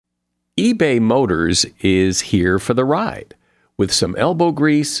eBay Motors is here for the ride. With some elbow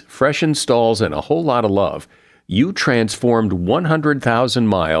grease, fresh installs, and a whole lot of love, you transformed 100,000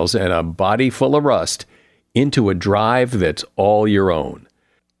 miles and a body full of rust into a drive that's all your own.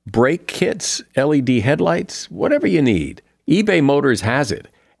 Brake kits, LED headlights, whatever you need, eBay Motors has it.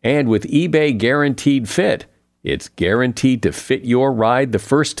 And with eBay Guaranteed Fit, it's guaranteed to fit your ride the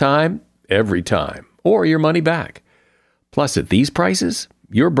first time, every time, or your money back. Plus, at these prices,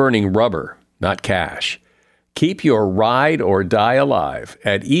 you're burning rubber, not cash. Keep your ride or die alive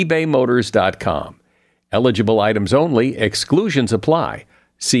at ebaymotors.com. Eligible items only, exclusions apply.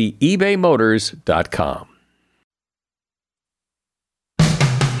 See ebaymotors.com.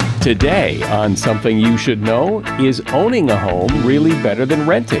 Today on Something You Should Know, is owning a home really better than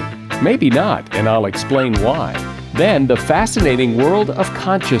renting? Maybe not, and I'll explain why. Then the fascinating world of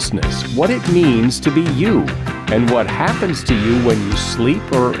consciousness, what it means to be you, and what happens to you when you sleep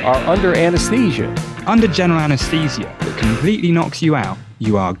or are under anesthesia. Under general anesthesia that completely knocks you out,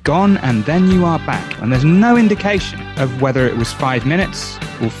 you are gone and then you are back, and there's no indication of whether it was 5 minutes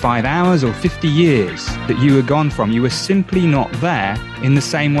or 5 hours or 50 years that you were gone from. You were simply not there in the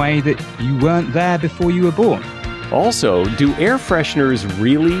same way that you weren't there before you were born. Also, do air fresheners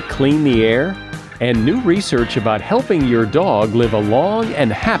really clean the air? And new research about helping your dog live a long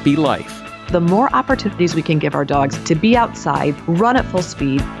and happy life. The more opportunities we can give our dogs to be outside, run at full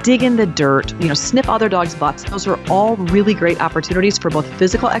speed, dig in the dirt, sniff other dogs' butts, those are all really great opportunities for both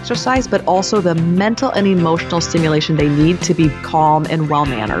physical exercise, but also the mental and emotional stimulation they need to be calm and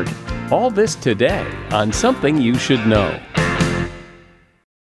well-mannered. All this today on Something You Should Know.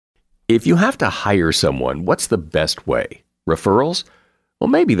 If you have to hire someone, what's the best way? Referrals? Well,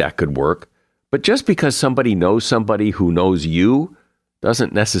 maybe that could work. But just because somebody knows somebody who knows you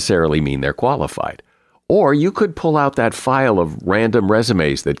doesn't necessarily mean they're qualified. Or you could pull out that file of random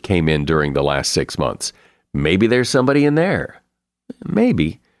resumes that came in during the last 6 months. Maybe there's somebody in there.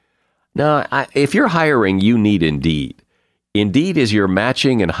 Maybe. Now, if you're hiring, you need Indeed. Indeed is your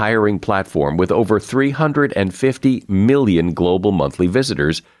matching and hiring platform with over 350 million global monthly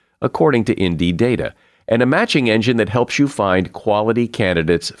visitors, according to Indeed data, and a matching engine that helps you find quality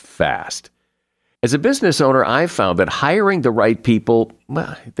candidates fast. As a business owner, I've found that hiring the right people,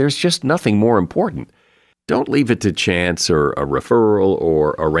 there's just nothing more important. Don't leave it to chance or a referral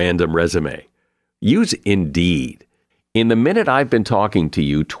or a random resume. Use Indeed. In the minute I've been talking to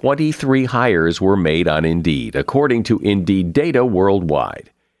you, 23 hires were made on Indeed, according to Indeed data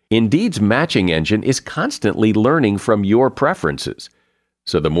worldwide. Indeed's matching engine is constantly learning from your preferences.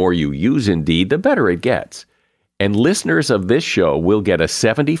 So the more you use Indeed, the better it gets. And listeners of this show will get a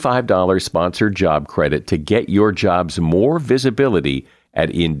 $75 sponsored job credit to get your jobs more visibility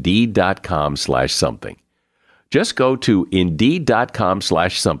at Indeed.com/something. Just go to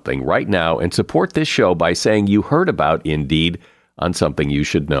Indeed.com/something right now and support this show by saying you heard about Indeed on Something You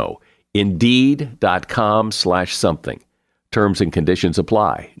Should Know. Indeed.com/something. Terms and conditions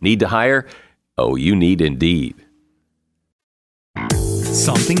apply. Need to hire? Oh, you need Indeed.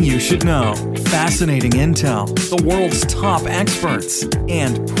 Something you should know. Fascinating intel, the world's top experts,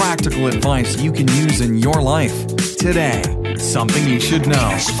 and practical advice you can use in your life. Today, Something You Should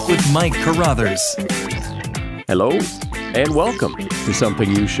Know with Mike Carruthers. Hello, and welcome to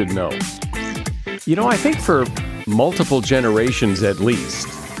Something You Should Know. I think for multiple generations at least,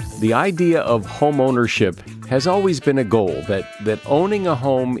 the idea of home ownership has always been a goal, that owning a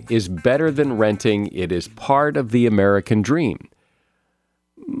home is better than renting. It is part of the American dream.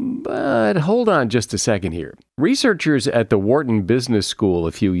 But hold on just a second here. Researchers at the Wharton Business School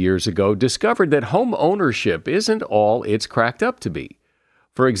a few years ago discovered that home ownership isn't all it's cracked up to be.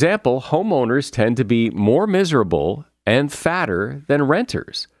 For example, homeowners tend to be more miserable and fatter than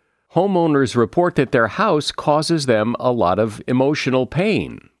renters. Homeowners report that their house causes them a lot of emotional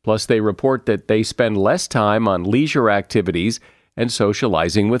pain. Plus, they report that they spend less time on leisure activities and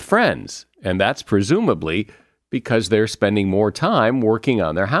socializing with friends. And that's presumably because they're spending more time working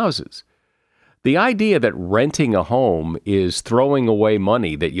on their houses. The idea that renting a home is throwing away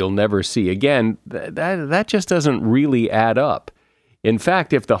money that you'll never see again, that just doesn't really add up. In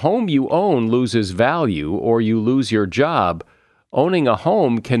fact, if the home you own loses value or you lose your job, owning a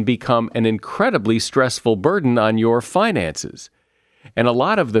home can become an incredibly stressful burden on your finances. And a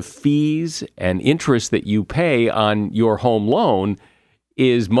lot of the fees and interest that you pay on your home loan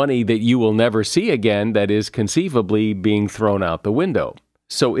is money that you will never see again that is conceivably being thrown out the window.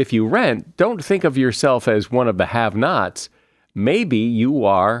 So if you rent, don't think of yourself as one of the have-nots. Maybe you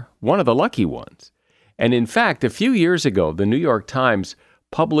are one of the lucky ones. And in fact, a few years ago, the New York Times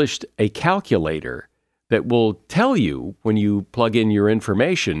published a calculator that will tell you, when you plug in your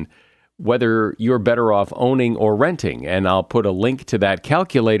information, whether you're better off owning or renting, and I'll put a link to that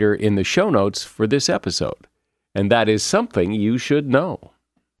calculator in the show notes for this episode. And that is something you should know.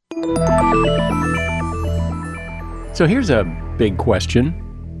 So here's a big question.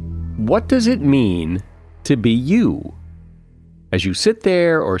 What does it mean to be you? As you sit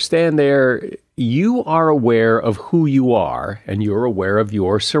there or stand there, you are aware of who you are, and you're aware of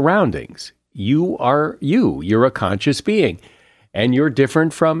your surroundings. You are you. You're a conscious being, and you're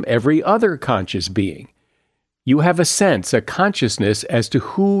different from every other conscious being. You have a sense, a consciousness as to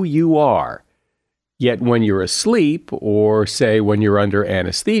who you are. Yet when you're asleep, or say when you're under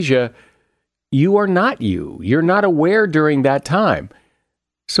anesthesia, you are not you. You're not aware during that time.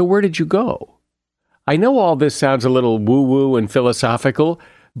 So where did you go? I know all this sounds a little woo-woo and philosophical,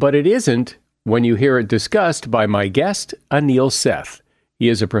 but it isn't when you hear it discussed by my guest, Anil Seth. He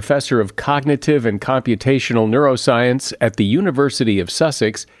is a professor of cognitive and computational neuroscience at the University of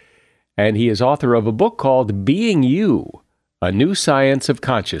Sussex, and he is author of a book called Being You, A New Science of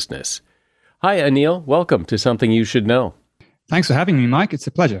Consciousness. Hi, Anil. Welcome to Something You Should Know. Thanks for having me, Mike. It's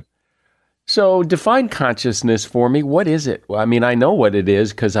a pleasure. So define consciousness for me. What is it? Well, I mean, I know what it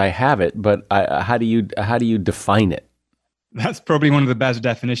is because I have it, but how do you define it? That's probably one of the best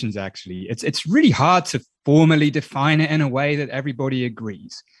definitions, actually. It's really hard to formally define it in a way that everybody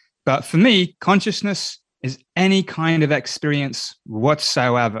agrees. But for me, consciousness is any kind of experience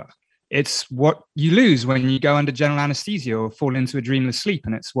whatsoever. It's what you lose when you go under general anesthesia or fall into a dreamless sleep,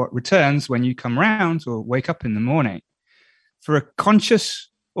 and it's what returns when you come round or wake up in the morning. For a conscious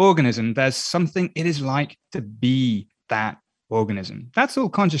organism, there's something it is like to be that organism. That's all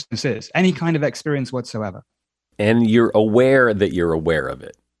consciousness is, any kind of experience whatsoever. And you're aware that you're aware of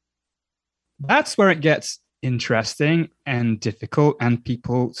it. That's where it gets interesting and difficult, and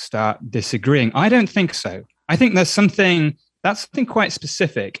people start disagreeing. I don't think so. I think that's something quite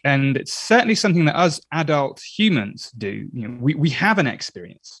specific, and it's certainly something that us adult humans do. You know, we have an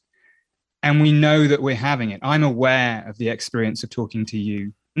experience, and we know that we're having it. I'm aware of the experience of talking to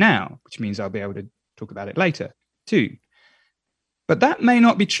you now, which means I'll be able to talk about it later too. But that may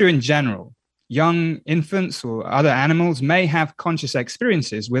not be true in general. Young infants or other animals may have conscious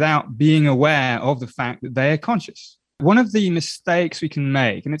experiences without being aware of the fact that they are conscious. One of the mistakes we can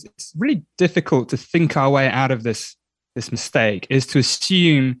make, and it's really difficult to think our way out of this mistake, is to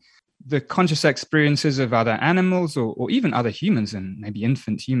assume the conscious experiences of other animals or even other humans, and maybe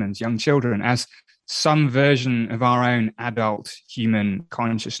infant humans, young children, as some version of our own adult human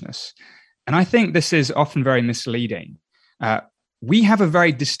consciousness. And I think this is often very misleading. We have a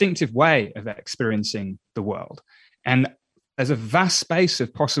very distinctive way of experiencing the world. And there's a vast space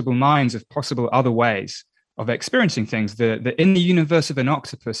of possible minds, of possible other ways of experiencing things. The inner universe of an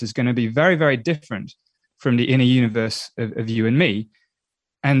octopus is going to be very, very different from the inner universe of you and me.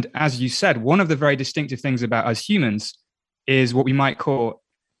 And as you said, one of the very distinctive things about us humans is what we might call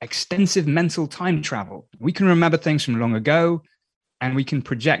extensive mental time travel. We can remember things from long ago, and we can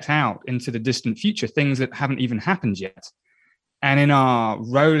project out into the distant future, things that haven't even happened yet. And in our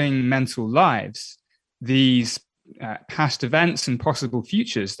rolling mental lives, these past events and possible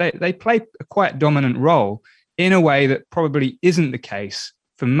futures, they play a quite dominant role in a way that probably isn't the case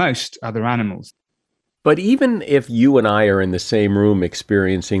for most other animals. But even if you and I are in the same room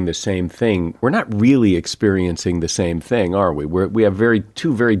experiencing the same thing, we're not really experiencing the same thing, are we? We have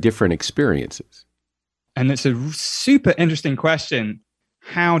two very different experiences. And it's a super interesting question,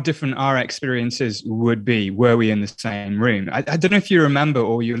 how different our experiences would be were we in the same room. I don't know if you remember,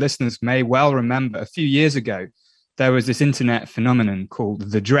 or your listeners may well remember, a few years ago, there was this internet phenomenon called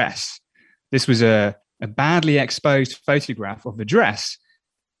the dress. This was a badly exposed photograph of the dress.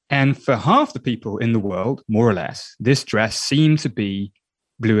 And for half the people in the world, more or less, this dress seemed to be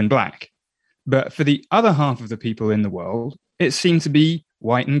blue and black. But for the other half of the people in the world, it seemed to be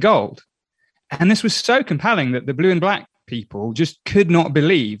white and gold. And this was so compelling that the blue and black people just could not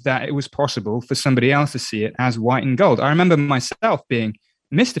believe that it was possible for somebody else to see it as white and gold. I remember myself being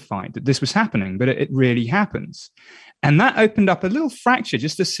mystified that this was happening, but it really happens. And that opened up a little fracture,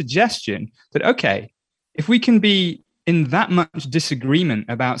 just a suggestion that, okay, if we can be in that much disagreement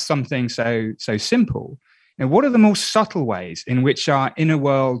about something so simple, and what are the more subtle ways in which our inner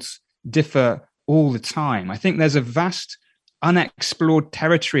worlds differ all the time? I think there's a vast unexplored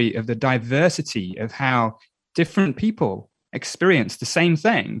territory of the diversity of how different people experience the same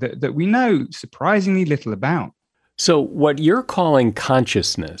thing that we know surprisingly little about. So what you're calling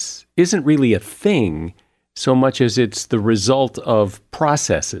consciousness isn't really a thing so much as it's the result of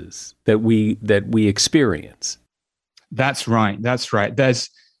processes that we experience. That's right. There's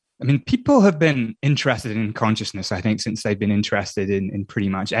I mean, people have been interested in consciousness, I think, since they've been interested in pretty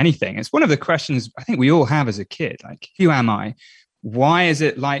much anything. It's one of the questions I think we all have as a kid, like, who am I? Why is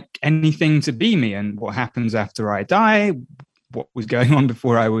it like anything to be me? And what happens after I die? What was going on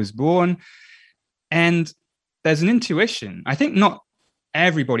before I was born? And there's an intuition. I think not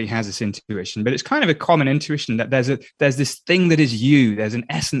everybody has this intuition, but it's kind of a common intuition that there's this thing that is you. There's an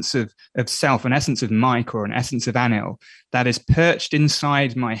essence of self, an essence of Mike or an essence of Anil that is perched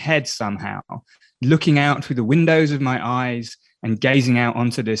inside my head somehow, looking out through the windows of my eyes and gazing out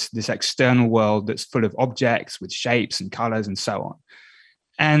onto this external world that's full of objects with shapes and colors and so on.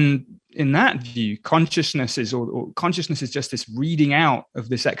 And in that view, consciousness is just this reading out of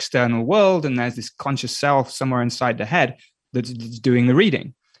this external world, and there's this conscious self somewhere inside the head that's doing the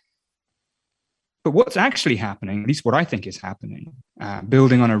reading. But what's actually happening, at least what I think is happening,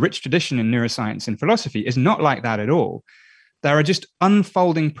 building on a rich tradition in neuroscience and philosophy, is not like that at all. There are just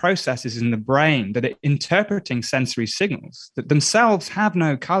unfolding processes in the brain that are interpreting sensory signals that themselves have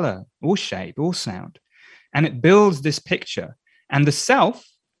no color or shape or sound. And it builds this picture. And the self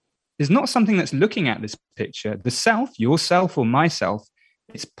is not something that's looking at this picture. The self, yourself or myself,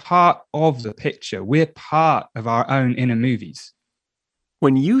 is part of the picture. We're part of our own inner movies.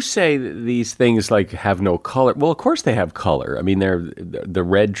 When you say these things like have no color, well, of course they have color. I mean, the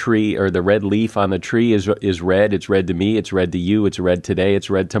red tree or the red leaf on the tree is red. It's red to me. It's red to you. It's red today. It's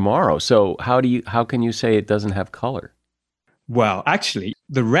red tomorrow. So how can you say it doesn't have color? Well, actually,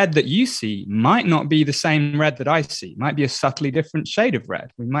 the red that you see might not be the same red that I see. It might be a subtly different shade of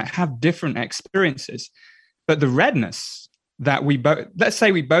red. We might have different experiences, but the redness that let's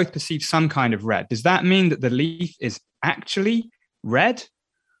say we both perceive some kind of red. Does that mean that the leaf is actually red?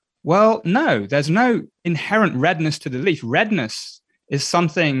 Well, no, there's no inherent redness to the leaf. Redness is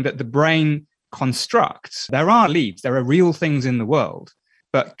something that the brain constructs. There are leaves, there are real things in the world,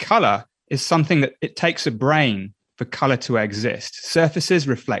 but color is something that it takes a brain for color to exist. Surfaces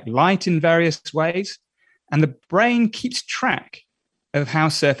reflect light in various ways, and the brain keeps track of how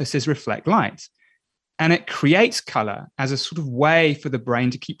surfaces reflect light. And it creates color as a sort of way for the brain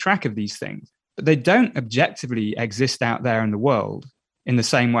to keep track of these things. But they don't objectively exist out there in the world in the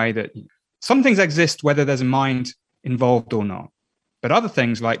same way that some things exist whether there's a mind involved or not. But other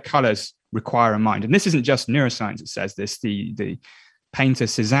things like colors require a mind. And this isn't just neuroscience that says this. The painter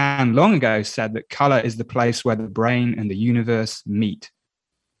Cézanne long ago said that color is the place where the brain and the universe meet.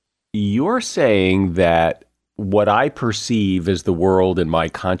 You're saying that what I perceive as the world and my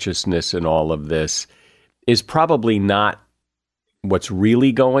consciousness and all of this is probably not what's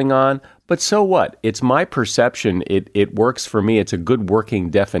really going on, but so what? It's my perception. It works for me. It's a good working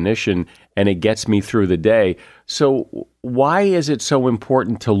definition, and it gets me through the day. So why is it so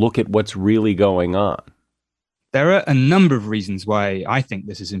important to look at what's really going on? There are a number of reasons why I think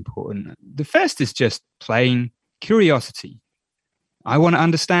this is important. The first is just plain curiosity. I want to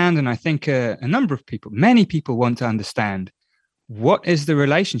understand, and I think a number of people, many people want to understand, what is the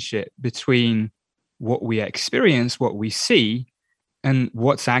relationship between what we experience, what we see, and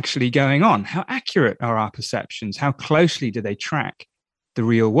what's actually going on? How accurate are our perceptions? How closely do they track the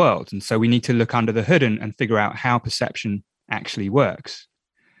real world? And so we need to look under the hood and figure out how perception actually works.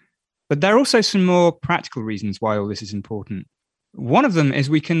 But there are also some more practical reasons why all this is important. One of them is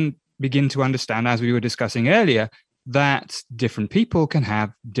we can begin to understand, as we were discussing earlier, that different people can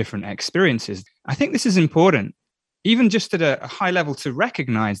have different experiences. I think this is important. Even just at a high level, to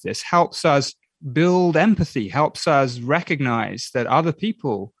recognize this helps us build empathy, helps us recognize that other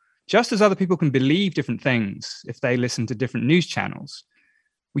people, just as other people can believe different things if they listen to different news channels,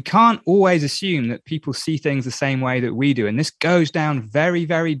 we can't always assume that people see things the same way that we do. And this goes down very,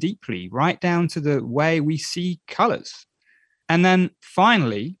 very deeply, right down to the way we see colors. And then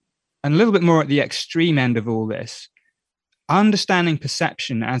finally, and a little bit more at the extreme end of all this, understanding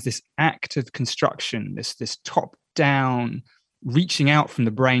perception as this act of construction, this top-down reaching out from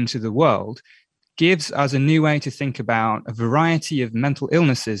the brain to the world, gives us a new way to think about a variety of mental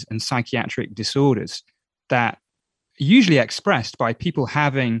illnesses and psychiatric disorders that are usually expressed by people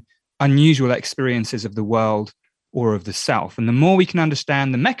having unusual experiences of the world or of the self. And the more we can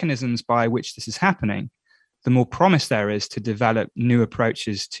understand the mechanisms by which this is happening, the more promise there is to develop new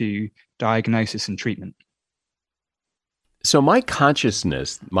approaches to diagnosis and treatment. So my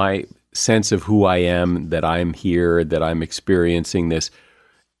consciousness, my sense of who I am, that I'm here, that I'm experiencing this,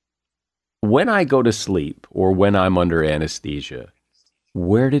 when I go to sleep or when I'm under anesthesia,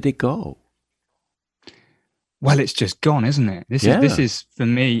 where did it go? Well, it's just gone, isn't it? This is, for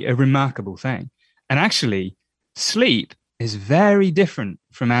me, a remarkable thing. And actually, sleep is very different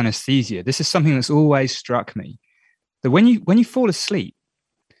from anesthesia. This is something that's always struck me. That when you fall asleep,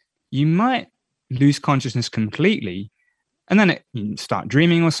 you might lose consciousness completely, and then you start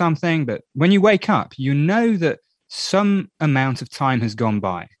dreaming or something. But when you wake up, you know that some amount of time has gone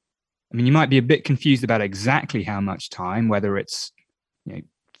by. I mean, you might be a bit confused about exactly how much time, whether it's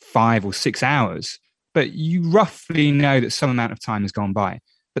 5 or 6 hours, but you roughly know that some amount of time has gone by.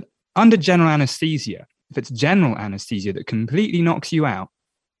 But under general anesthesia, if it's general anesthesia that completely knocks you out,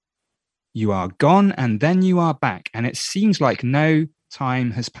 you are gone and then you are back. And it seems like no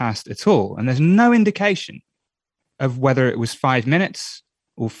time has passed at all. And there's no indication of whether it was 5 minutes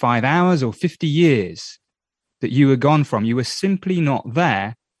or 5 hours or 50 years that you were gone from. You were simply not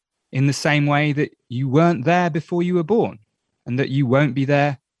there, in the same way that you weren't there before you were born, and that you won't be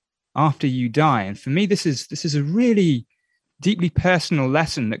there after you die. And for me, this is a really deeply personal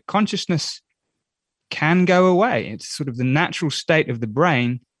lesson that consciousness can go away. It's sort of the natural state of the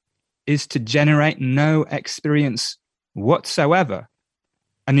brain is to generate no experience whatsoever.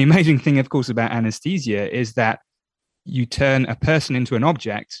 And the amazing thing, of course, about anesthesia is that you turn a person into an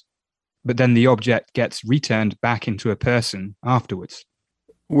object, but then the object gets returned back into a person afterwards.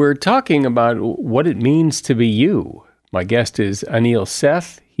 We're talking about what it means to be you. My guest is Anil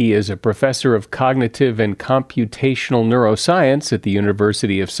Seth. He is a professor of cognitive and computational neuroscience at the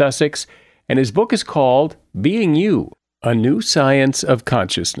University of Sussex, and his book is called Being You, A New Science of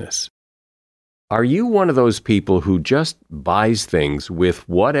Consciousness. Are you one of those people who just buys things with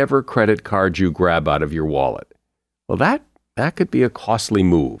whatever credit card you grab out of your wallet? Well, that could be a costly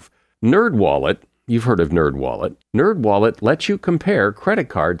move. NerdWallet, you've heard of NerdWallet. NerdWallet lets you compare credit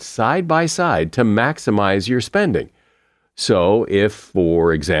cards side by side to maximize your spending. So if,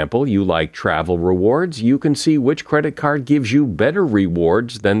 for example, you like travel rewards, you can see which credit card gives you better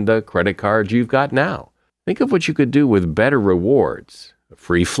rewards than the credit card you've got now. Think of what you could do with better rewards. A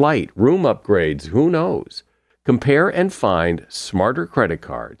free flight, room upgrades, who knows? Compare and find smarter credit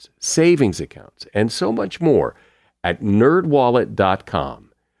cards, savings accounts, and so much more at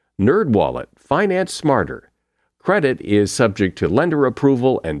nerdwallet.com. NerdWallet, finance smarter. Credit is subject to lender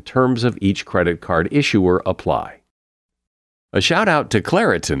approval and terms of each credit card issuer apply. A shout out to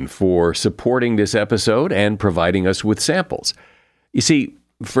Claritin for supporting this episode and providing us with samples. You see,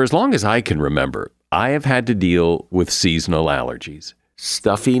 for as long as I can remember, I have had to deal with seasonal allergies.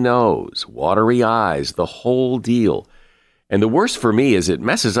 Stuffy nose, watery eyes, the whole deal. And the worst for me is it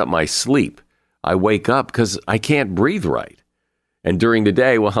messes up my sleep. I wake up because I can't breathe right. And during the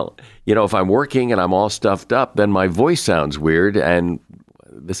day, well, if I'm working and I'm all stuffed up, then my voice sounds weird, and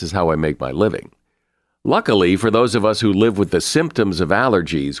this is how I make my living. Luckily, for those of us who live with the symptoms of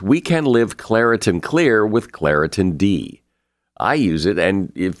allergies, we can live Claritin Clear with Claritin D. I use it,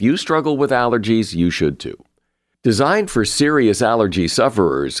 and if you struggle with allergies, you should too. Designed for serious allergy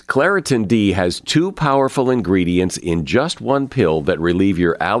sufferers, Claritin D has 2 powerful ingredients in just one pill that relieve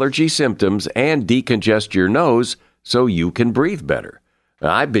your allergy symptoms and decongest your nose so you can breathe better.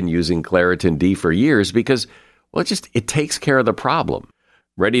 I've been using Claritin D for years because, it takes care of the problem.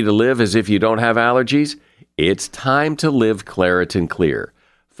 Ready to live as if you don't have allergies? It's time to live Claritin Clear.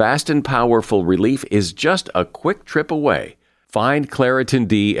 Fast and powerful relief is just a quick trip away. Find Claritin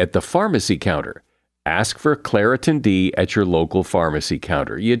D at the pharmacy counter. Ask for Claritin D at your local pharmacy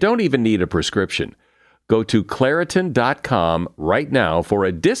counter. You don't even need a prescription. Go to Claritin.com right now for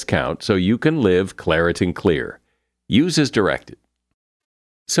a discount so you can live Claritin Clear. Use as directed.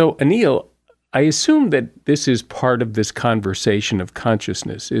 So, Anil, I assume that this is part of this conversation of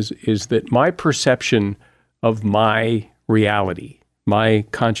consciousness, is that my perception of my reality, my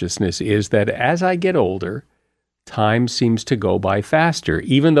consciousness, is that as I get older, time seems to go by faster,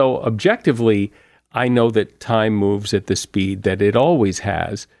 even though objectively I know that time moves at the speed that it always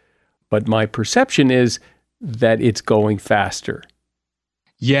has, but my perception is that it's going faster.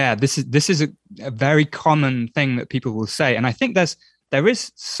 Yeah, this is a very common thing that people will say, and I think there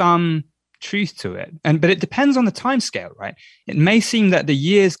is some truth to it, but it depends on the time scale, right? It may seem that the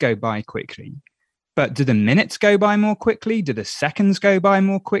years go by quickly, but do the minutes go by more quickly? Do the seconds go by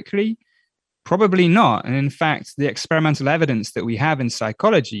more quickly? Probably not. And in fact, the experimental evidence that we have in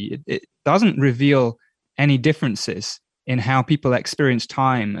psychology, it doesn't reveal any differences in how people experience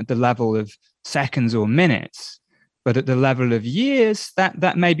time at the level of seconds or minutes. But at the level of years,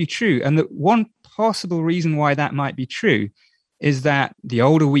 that may be true. And the one possible reason why that might be true is that the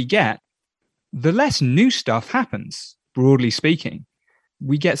older we get, the less new stuff happens, broadly speaking.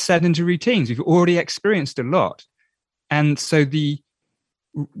 We get set into routines. We've already experienced a lot. And so the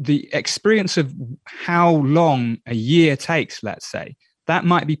experience of how long a year takes, let's say, that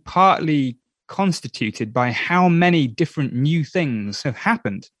might be partly constituted by how many different new things have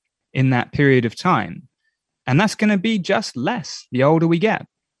happened in that period of time. And that's going to be just less the older we get.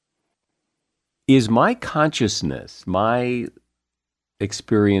 Is my consciousness, my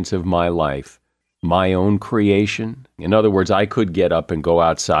experience of my life, my own creation? In other words, I could get up and go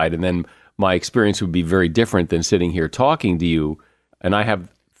outside, and then my experience would be very different than sitting here talking to you, and I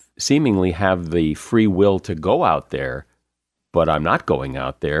seemingly have the free will to go out there, but I'm not going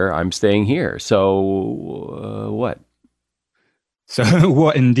out there. I'm staying here. So what? So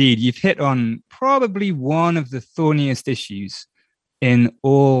what indeed? You've hit on probably one of the thorniest issues in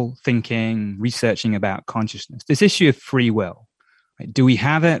all thinking, researching about consciousness, this issue of free will. Right? Do we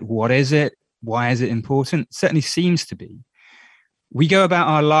have it? What is it? Why is it important? It certainly seems to be. We go about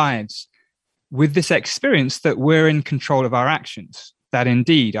our lives with this experience that we're in control of our actions, that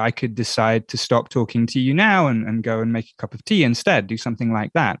indeed I could decide to stop talking to you now and go and make a cup of tea instead, do something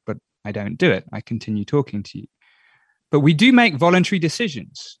like that, but I don't do it. I continue talking to you. But we do make voluntary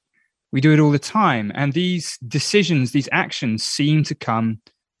decisions. We do it all the time. And these decisions, these actions seem to come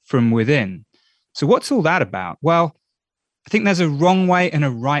from within. So what's all that about? Well, I think there's a wrong way and a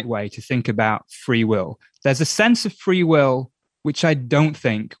right way to think about free will. There's a sense of free will which I don't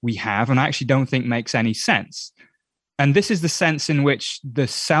think we have, and I actually don't think makes any sense. And this is the sense in which the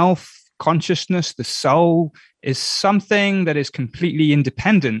self, consciousness, the soul, is something that is completely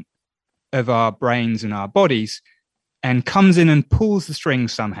independent of our brains and our bodies, and comes in and pulls the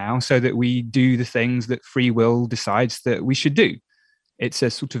strings somehow so that we do the things that free will decides that we should do. It's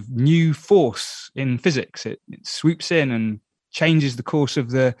a sort of new force in physics. It swoops in and changes the course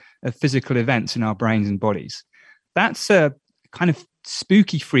of physical events in our brains and bodies. That's a kind of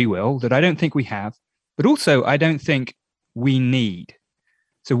spooky free will that I don't think we have, but also I don't think we need.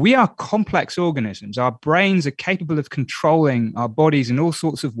 So we are complex organisms. Our brains are capable of controlling our bodies in all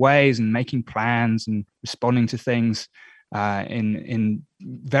sorts of ways and making plans and responding to things in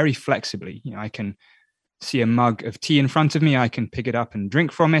very flexibly. You know, I can see a mug of tea in front of me. I can pick it up and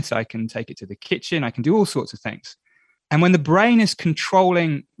drink from it. I can take it to the kitchen. I can do all sorts of things. And when the brain is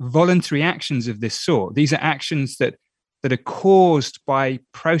controlling voluntary actions of this sort, these are actions that are caused by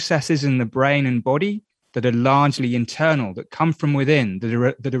processes in the brain and body that are largely internal, that come from within,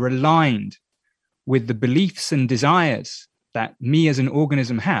 that are aligned with the beliefs and desires that me as an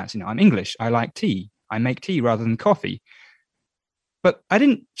organism has. You know, I'm English. I like tea. I make tea rather than coffee. But I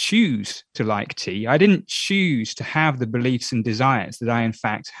didn't choose to like tea. I didn't choose to have the beliefs and desires that I in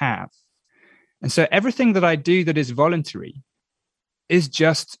fact have. And so everything that I do that is voluntary is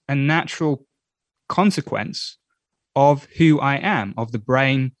just a natural consequence of who I am, of the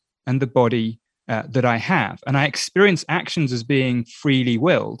brain and the body that I have. And I experience actions as being freely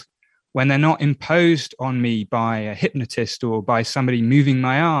willed when they're not imposed on me by a hypnotist or by somebody moving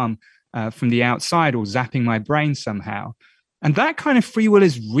my arm from the outside or zapping my brain somehow. And that kind of free will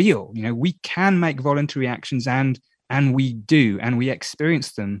is real. You know, we can make voluntary actions and we do, and we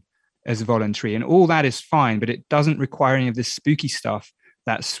experience them as voluntary. And all that is fine, but it doesn't require any of this spooky stuff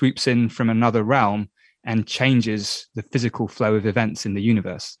that swoops in from another realm and changes the physical flow of events in the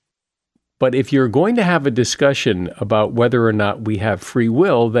universe. But if you're going to have a discussion about whether or not we have free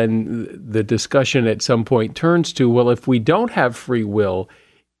will, then the discussion at some point turns to, well, if we don't have free will,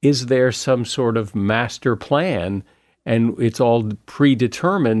 is there some sort of master plan and it's all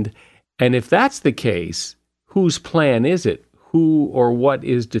predetermined? And if that's the case, whose plan is it? Who or what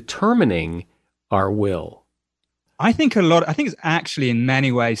is determining our will? I think it's actually in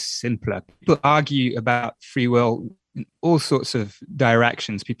many ways simpler. People argue about free will in all sorts of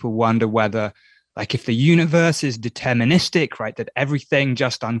directions. People wonder whether, like, if the universe is deterministic, right, that everything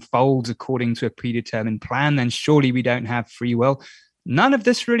just unfolds according to a predetermined plan, then surely we don't have free will. None of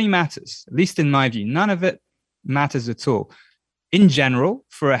this really matters, at least in my view. None of it matters at all. In general,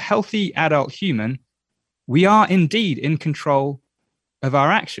 for a healthy adult human, we are indeed in control of our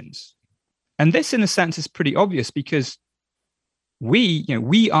actions. And this, in a sense, is pretty obvious because we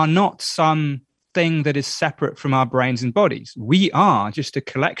are not some thing that is separate from our brains and bodies. We are just a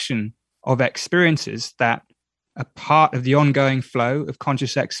collection of experiences that are part of the ongoing flow of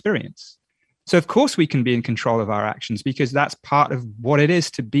conscious experience. So of course we can be in control of our actions because that's part of what it is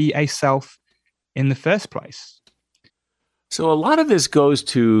to be a self in the first place. So a lot of this goes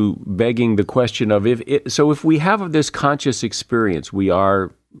to begging the question of if we have this conscious experience, we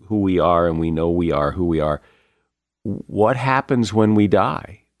are who we are and we know we are who we are, what happens when we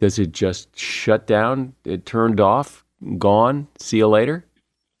die? Does it just shut down, it turned off, gone, see you later?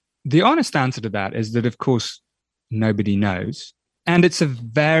 The honest answer to that is that, of course, nobody knows. And it's a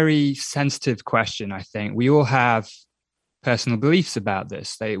very sensitive question, I think. We all have personal beliefs about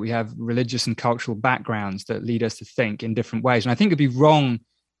this. We have religious and cultural backgrounds that lead us to think in different ways. And I think it'd be wrong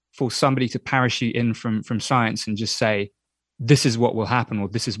for somebody to parachute in from science and just say, this is what will happen or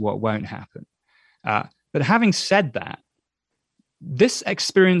this is what won't happen. But having said that, this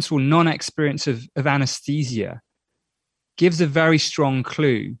experience or non-experience of anesthesia gives a very strong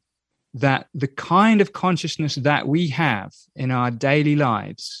clue that the kind of consciousness that we have in our daily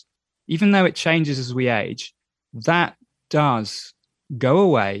lives, even though it changes as we age, that does go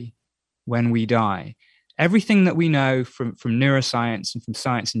away when we die. Everything that we know from neuroscience and from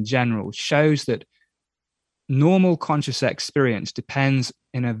science in general shows that normal conscious experience depends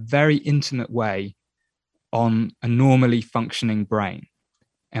in a very intimate way on a normally functioning brain.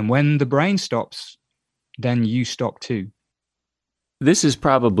 And when the brain stops, then you stop too. This is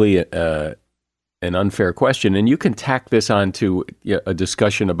probably an unfair question, and you can tack this onto a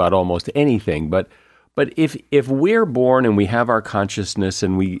discussion about almost anything. But if we're born and we have our consciousness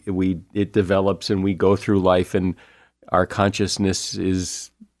and it develops and we go through life and our consciousness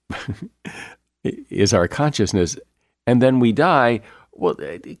is is our consciousness, and then we die, well,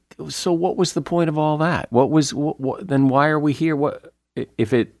 so what was the point of all that? Then why are we here? What's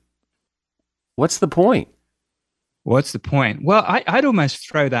the point? What's the point? Well, I'd almost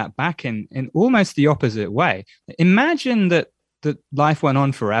throw that back in almost the opposite way. Imagine that life went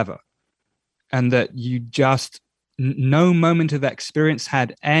on forever and that you just, no moment of experience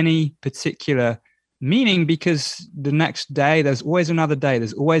had any particular meaning, because the next day, there's always another day,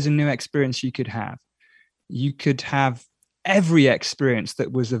 there's always a new experience you could have. You could have every experience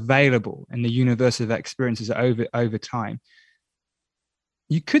that was available in the universe of experiences over time.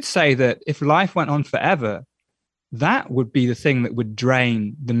 You could say that if life went on forever, that would be the thing that would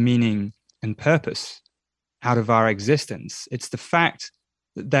drain the meaning and purpose out of our existence. It's the fact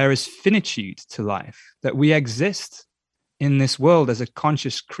that there is finitude to life, that we exist in this world as a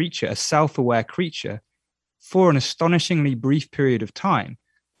conscious creature, a self-aware creature, for an astonishingly brief period of time.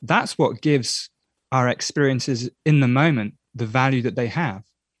 That's what gives our experiences in the moment the value that they have.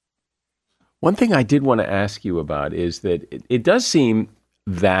 One thing I did want to ask you about is that it does seem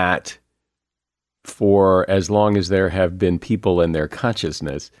that for as long as there have been people in their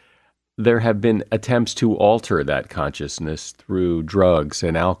consciousness, there have been attempts to alter that consciousness through drugs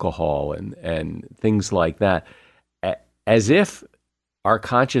and alcohol and things like that, as if our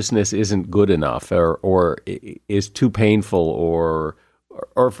consciousness isn't good enough or is too painful or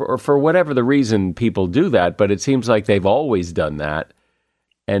for whatever the reason people do that, but it seems like they've always done that.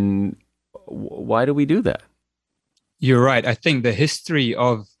 And why do we do that? You're right. I think the history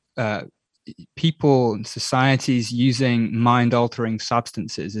of people and societies using mind-altering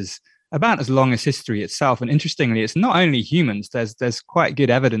substances is about as long as history itself. And interestingly, it's not only humans. There's quite good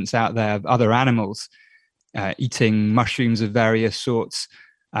evidence out there of other animals eating mushrooms of various sorts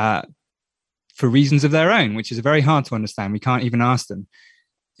for reasons of their own, which is very hard to understand. We can't even ask them.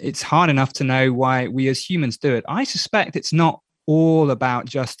 It's hard enough to know why we as humans do it. I suspect it's not all about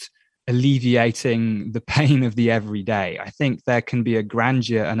just alleviating the pain of the everyday. I think there can be a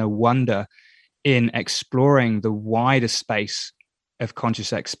grandeur and a wonder in exploring the wider space of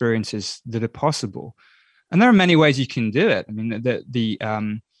conscious experiences that are possible. And there are many ways you can do it. I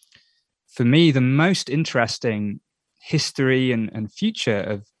mean, for me, the most interesting history and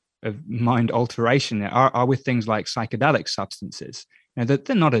future of mind alteration are with things like psychedelic substances. You know, that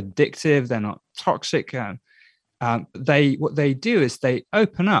they're not addictive, they're not toxic. What they do is they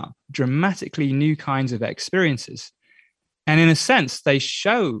open up dramatically new kinds of experiences. And in a sense, they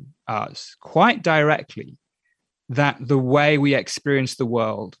show us quite directly that the way we experience the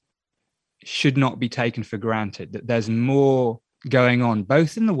world should not be taken for granted, that there's more going on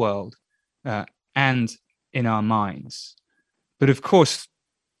both in the world and in our minds. But of course,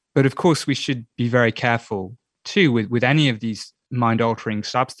 we should be very careful too with any of these mind-altering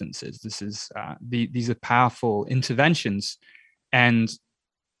substances. These are powerful interventions, and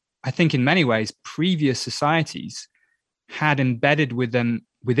I think in many ways previous societies had embedded within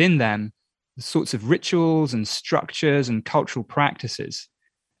them the sorts of rituals and structures and cultural practices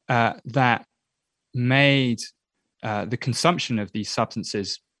that made the consumption of these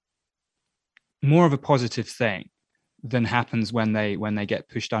substances more of a positive thing than happens when they get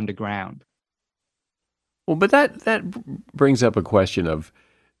pushed underground. Well, but that brings up a question of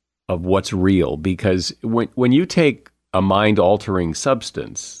what's real, because when you take a mind-altering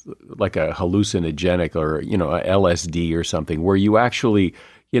substance like a hallucinogenic or a LSD or something, where you actually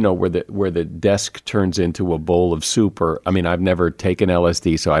where the desk turns into a bowl of soup, or I've never taken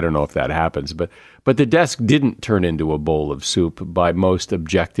LSD, so I don't know if that happens, but the desk didn't turn into a bowl of soup by most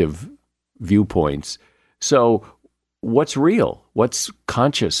objective viewpoints. So what's real? What's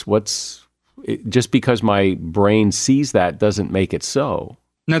conscious? Just because my brain sees that doesn't make it so.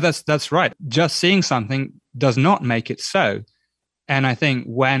 No, that's right. Just seeing something does not make it so. And I think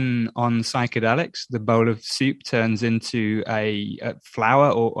when on psychedelics, the bowl of soup turns into a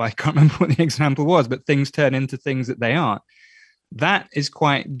flower, or I can't remember what the example was, but things turn into things that they aren't. That is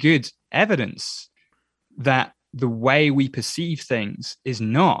quite good evidence that the way we perceive things is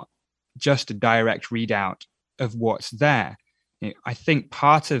not just a direct readout of what's there. I think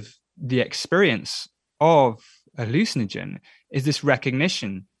part of the experience of a hallucinogen is this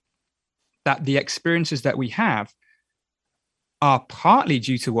recognition that the experiences that we have are partly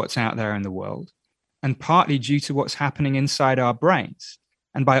due to what's out there in the world and partly due to what's happening inside our brains.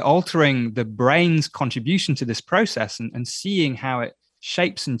 And by altering the brain's contribution to this process and seeing how it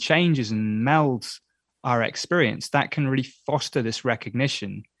shapes and changes and melds our experience, that can really foster this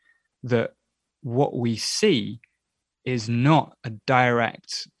recognition that what we see is not a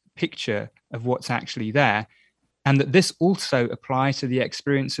direct picture of what's actually there, and that this also applies to the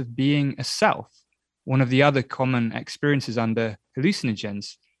experience of being a self. One of the other common experiences under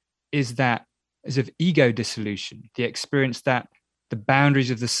hallucinogens is of ego dissolution, the experience that the boundaries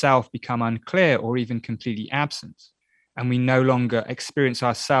of the self become unclear or even completely absent. And we no longer experience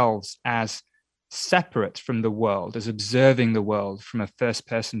ourselves as separate from the world, as observing the world from a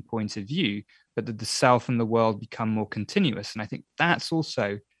first-person point of view, but that the self and the world become more continuous. And I think that's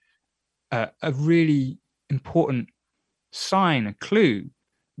also a really important sign, a clue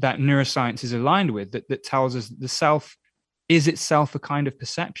that neuroscience is aligned with, that tells us that the self is itself a kind of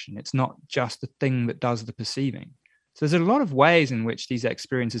perception. It's not just the thing that does the perceiving. So there's a lot of ways in which these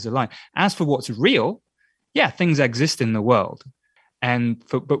experiences align. As for what's real, yeah, things exist in the world.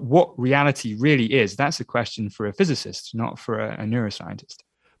 But what reality really is, that's a question for a physicist, not for a neuroscientist.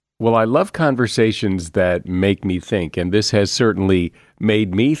 Well, I love conversations that make me think, and this has certainly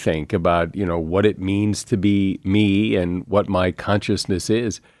made me think about, what it means to be me and what my consciousness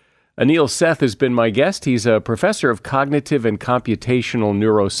is. Anil Seth has been my guest. He's a professor of cognitive and computational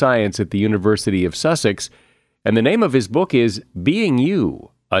neuroscience at the University of Sussex, and the name of his book is Being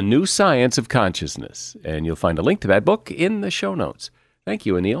You, A New Science of Consciousness, and you'll find a link to that book in the show notes. Thank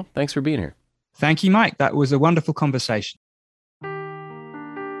you, Anil. Thanks for being here. Thank you, Mike. That was a wonderful conversation.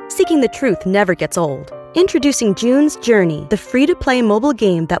 Seeking the truth never gets old. Introducing June's Journey, the free-to-play mobile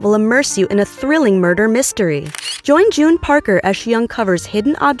game that will immerse you in a thrilling murder mystery. Join June Parker as she uncovers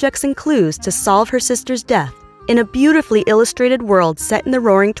hidden objects and clues to solve her sister's death in a beautifully illustrated world set in the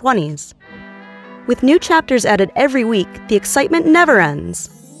Roaring '20s. With new chapters added every week, the excitement never ends.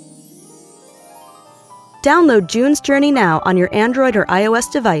 Download June's Journey now on your Android or iOS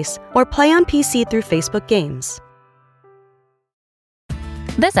device, or play on PC through Facebook Games.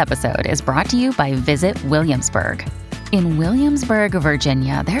 This episode is brought to you by Visit Williamsburg. In Williamsburg,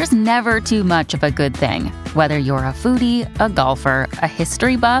 Virginia, there's never too much of a good thing. Whether you're a foodie, a golfer, a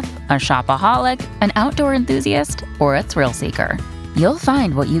history buff, a shopaholic, an outdoor enthusiast, or a thrill seeker, you'll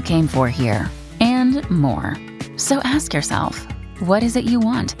find what you came for here and more. So ask yourself, what is it you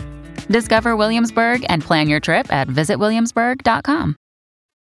want? Discover Williamsburg and plan your trip at visitwilliamsburg.com.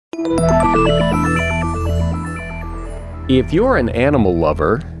 If you're an animal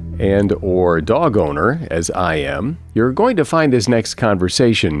lover and or dog owner, as I am, you're going to find this next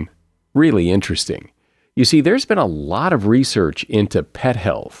conversation really interesting. You see, there's been a lot of research into pet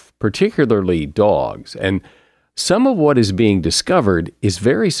health, particularly dogs, and some of what is being discovered is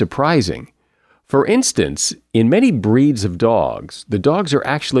very surprising. For instance, in many breeds of dogs, the dogs are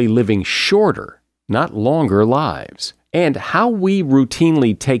actually living shorter, not longer lives. And how we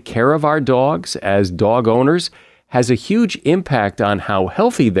routinely take care of our dogs as dog owners has a huge impact on how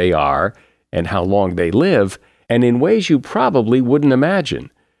healthy they are and how long they live, and in ways you probably wouldn't imagine.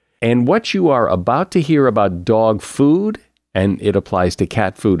 And what you are about to hear about dog food, and it applies to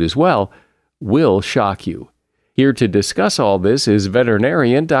cat food as well, will shock you. Here to discuss all this is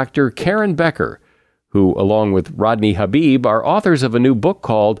veterinarian Dr. Karen Becker, who, along with Rodney Habib, are authors of a new book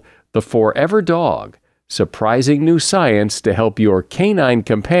called The Forever Dog: Surprising New Science to Help Your Canine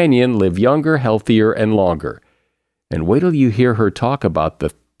Companion Live Younger, Healthier, and Longer. And wait till you hear her talk about the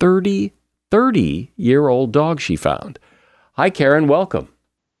 30-year-old dog she found. Hi, Karen. Welcome.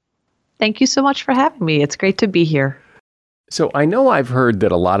 Thank you so much for having me. It's great to be here. So I know I've heard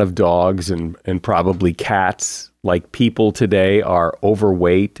that a lot of dogs and probably cats, like people today, are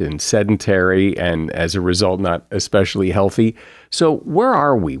overweight and sedentary and as a result not especially healthy. So where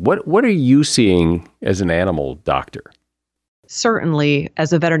are we? What are you seeing as an animal doctor? Certainly,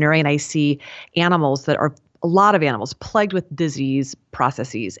 as a veterinarian, I see animals that are a lot of animals plagued with disease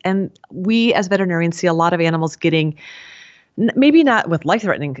processes. And we as veterinarians see a lot of animals getting maybe not with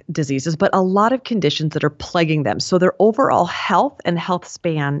life-threatening diseases, but a lot of conditions that are plaguing them. So their overall health and health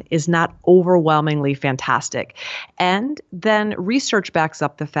span is not overwhelmingly fantastic. And then research backs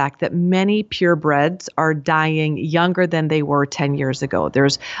up the fact that many purebreds are dying younger than they were 10 years ago.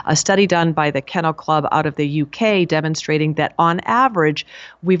 There's a study done by the Kennel Club out of the UK demonstrating that on average,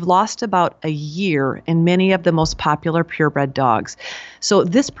 we've lost about a year in many of the most popular purebred dogs. So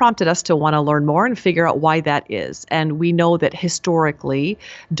this prompted us to want to learn more and figure out why that is. And we know that historically,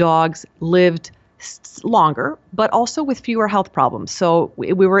 dogs lived longer, but also with fewer health problems. So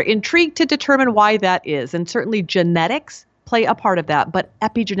we were intrigued to determine why that is. And certainly genetics play a part of that, but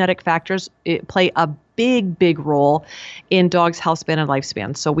epigenetic factors play a big role in dogs' health span and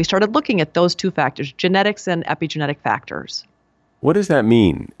lifespan. So we started looking at those two factors, genetics and epigenetic factors. What does that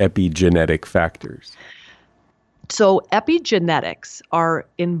mean, epigenetic factors? So epigenetics are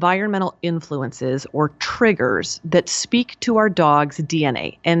environmental influences or triggers that speak to our dog's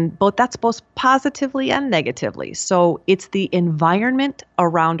DNA. And that's both positively and negatively. So it's the environment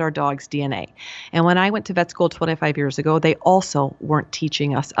around our dog's DNA. And when I went to vet school 25 years ago, they also weren't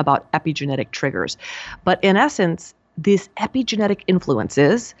teaching us about epigenetic triggers. But in essence, these epigenetic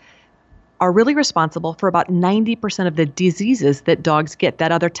influences are really responsible for about 90% of the diseases that dogs get,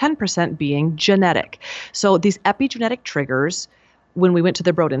 that other 10% being genetic. So these epigenetic triggers, when we went to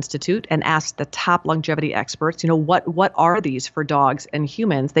the Broad Institute and asked the top longevity experts, what are these for dogs and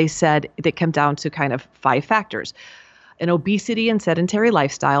humans? They said they come down to kind of 5 factors: an obesity and sedentary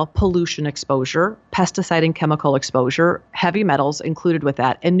lifestyle, pollution exposure, pesticide and chemical exposure, heavy metals included with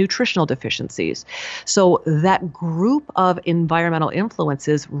that, and nutritional deficiencies. So that group of environmental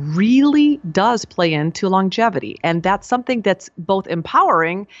influences really does play into longevity. And that's something that's both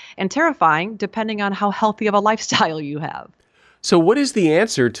empowering and terrifying, depending on how healthy of a lifestyle you have. So what is the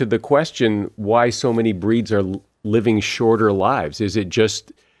answer to the question why so many breeds are living shorter lives? Is it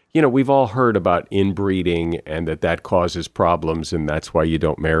just, we've all heard about inbreeding and that causes problems, and that's why you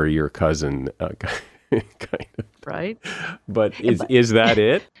don't marry your cousin, kind of. Right. But is that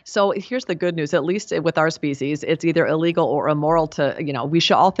it? So here's the good news, at least with our species, it's either illegal or immoral to, we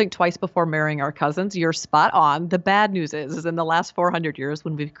should all think twice before marrying our cousins. You're spot on. The bad news is in the last 400 years,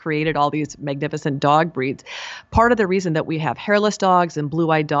 when we've created all these magnificent dog breeds, part of the reason that we have hairless dogs and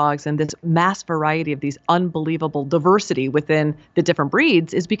blue-eyed dogs and this mass variety of these unbelievable diversity within the different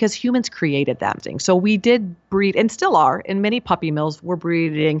breeds is because humans created them. So we did breed, and still are, in many puppy mills, we're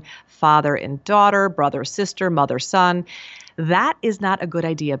breeding father and daughter, brother, sister, mother, son. That is not a good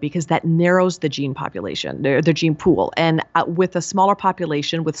idea because that narrows the gene population, the gene pool. And with a smaller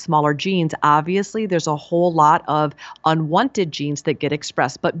population with smaller genes, obviously there's a whole lot of unwanted genes that get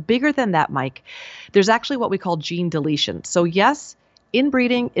expressed. But bigger than that, Mike, there's actually what we call gene deletion. So yes,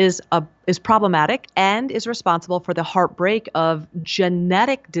 inbreeding is problematic and is responsible for the heartbreak of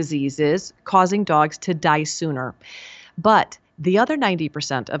genetic diseases causing dogs to die sooner. But the other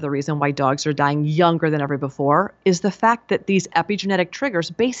 90% of the reason why dogs are dying younger than ever before is the fact that these epigenetic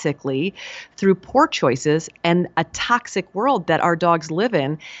triggers, basically through poor choices and a toxic world that our dogs live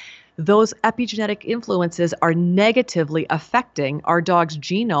in, those epigenetic influences are negatively affecting our dog's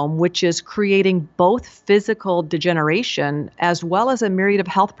genome, which is creating both physical degeneration as well as a myriad of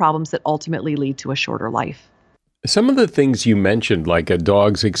health problems that ultimately lead to a shorter life. Some of the things you mentioned, like a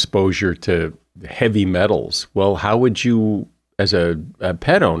dog's exposure to heavy metals, well, how would you, as a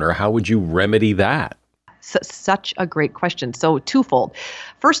pet owner, how would you remedy that? Such a great question. So twofold.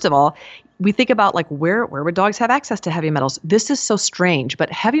 First of all, we think about where would dogs have access to heavy metals? This is so strange,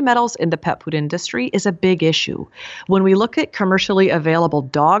 but heavy metals in the pet food industry is a big issue. When we look at commercially available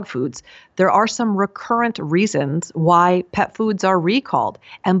dog foods, there are some recurrent reasons why pet foods are recalled.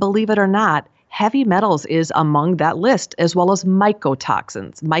 And believe it or not, heavy metals is among that list, as well as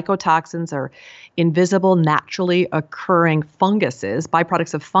mycotoxins. Mycotoxins are invisible, naturally occurring funguses,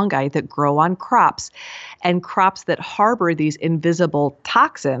 byproducts of fungi that grow on crops. And crops that harbor these invisible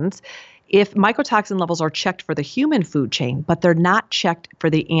toxins, if mycotoxin levels are checked for the human food chain, but they're not checked for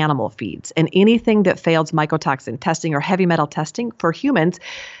the animal feeds. And anything that fails mycotoxin testing or heavy metal testing for humans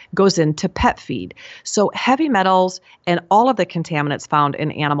goes into pet feed. So heavy metals and all of the contaminants found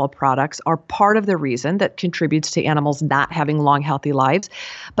in animal products are part of the reason that contributes to animals not having long, healthy lives.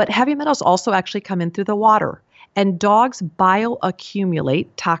 But heavy metals also actually come in through the water. And dogs bioaccumulate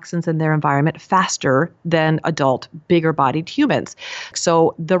toxins in their environment faster than adult, bigger-bodied humans.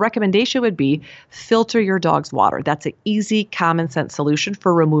 So the recommendation would be filter your dog's water. That's an easy, common-sense solution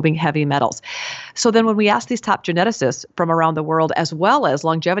for removing heavy metals. So then when we ask these top geneticists from around the world, as well as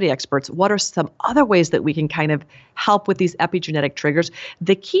longevity experts, what are some other ways that we can kind of help with these epigenetic triggers?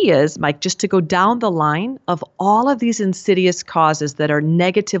 The key is, Mike, just to go down the line of all of these insidious causes that are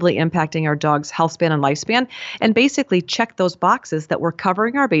negatively impacting our dog's health span and lifespan, and basically check those boxes that we're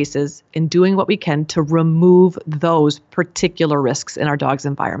covering our bases and doing what we can to remove those particular risks in our dog's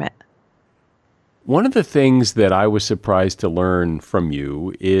environment. One of the things that I was surprised to learn from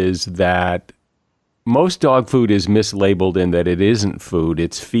you is that most dog food is mislabeled in that it isn't food,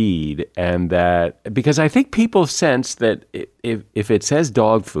 it's feed. And that, because I think people sense that if it says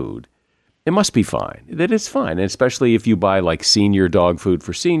dog food, it must be fine, that it's fine. And especially if you buy like senior dog food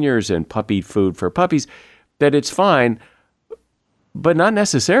for seniors and puppy food for puppies, that it's fine, but not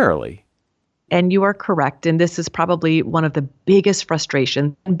necessarily. And you are correct. And this is probably one of the biggest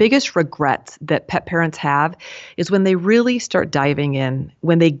frustrations and biggest regrets that pet parents have is when they really start diving in,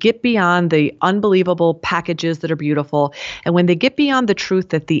 when they get beyond the unbelievable packages that are beautiful, and when they get beyond the truth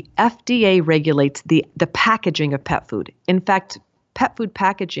that the FDA regulates the packaging of pet food. In fact, pet food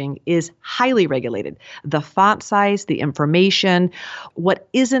packaging is highly regulated. The font size, the information. What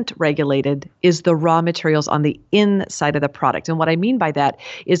isn't regulated is the raw materials on the inside of the product. And what I mean by that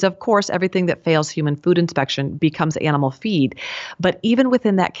is, of course, everything that fails human food inspection becomes animal feed. But even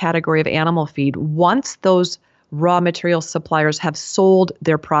within that category of animal feed, once those raw material suppliers have sold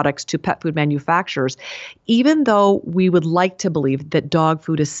their products to pet food manufacturers, even though we would like to believe that dog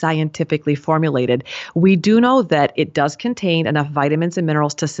food is scientifically formulated, we do know that it does contain enough vitamins and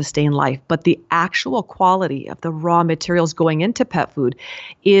minerals to sustain life. But the actual quality of the raw materials going into pet food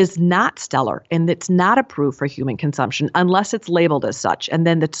is not stellar, and it's not approved for human consumption unless it's labeled as such. And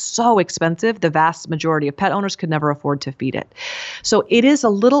then it's so expensive, the vast majority of pet owners could never afford to feed it. So it is a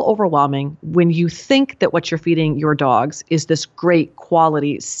little overwhelming when you think that what you're feeding your dogs is this great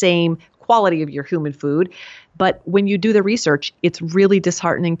quality, same quality of your human food. But when you do the research, it's really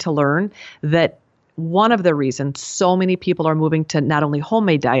disheartening to learn that one of the reasons so many people are moving to not only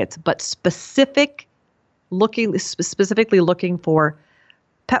homemade diets, but specifically looking for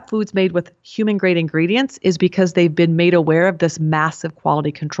pet foods made with human-grade ingredients is because they've been made aware of this massive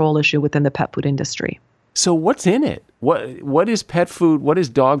quality control issue within the pet food industry. So what's in it? What is pet food? What is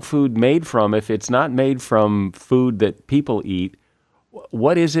dog food made from if it's not made from food that people eat?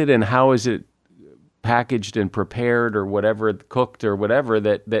 What is it, and how is it packaged and prepared or whatever, cooked or whatever,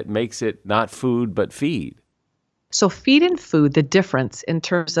 that makes it not food but feed? So feed and food, the difference in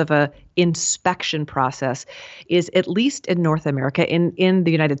terms of a inspection process is, at least in North America, in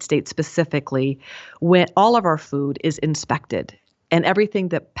the United States specifically, when all of our food is inspected. And everything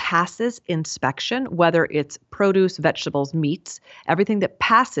that passes inspection, whether it's produce, vegetables, meats, everything that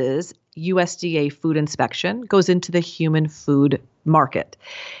passes USDA food inspection goes into the human food market.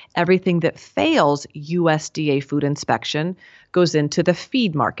 Everything that fails USDA food inspection goes into the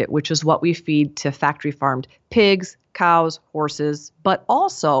feed market, which is what we feed to factory farmed pigs, cows, horses, but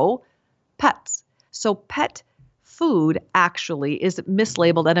also pets. So pet food actually is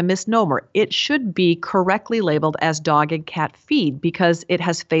mislabeled and a misnomer. It should be correctly labeled as dog and cat feed because it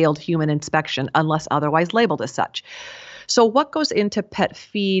has failed human inspection unless otherwise labeled as such. So what goes into pet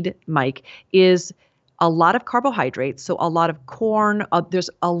feed, Mike, is a lot of carbohydrates, so a lot of corn, there's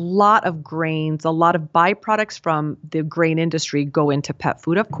a lot of grains, a lot of byproducts from the grain industry go into pet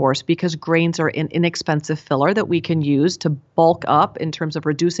food, of course, because grains are an inexpensive filler that we can use to bulk up in terms of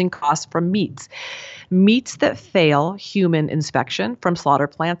reducing costs from meats. Meats that fail human inspection from slaughter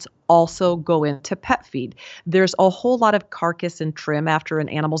plants also go into pet feed. There's a whole lot of carcass and trim after an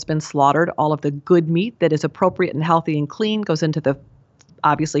animal's been slaughtered. All of the good meat that is appropriate and healthy and clean goes into the,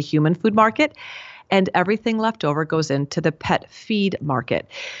 obviously, human food market. And everything left over goes into the pet feed market.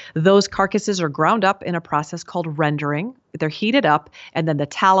 Those carcasses are ground up in a process called rendering. They're heated up, and then the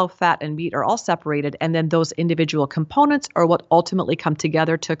tallow, fat, and meat are all separated. And then those individual components are what ultimately come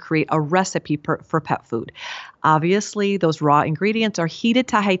together to create a recipe for pet food. Obviously, those raw ingredients are heated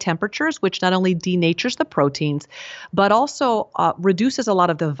to high temperatures, which not only denatures the proteins, but also reduces a lot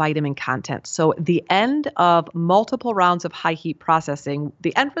of the vitamin content. So the end of multiple rounds of high heat processing,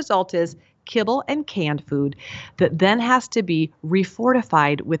 the end result is kibble and canned food that then has to be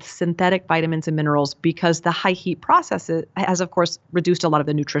refortified with synthetic vitamins and minerals because the high heat process has, of course, reduced a lot of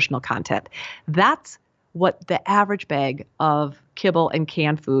the nutritional content. That's what the average bag of kibble and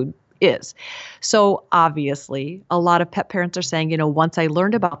canned food is. So obviously, a lot of pet parents are saying, once I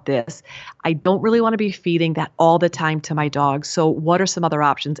learned about this, I don't really want to be feeding that all the time to my dog. So what are some other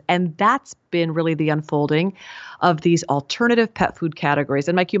options? And that's been really the unfolding of these alternative pet food categories.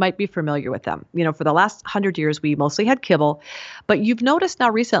 And Mike, you might be familiar with them. For the last 100 years, we mostly had kibble, but you've noticed now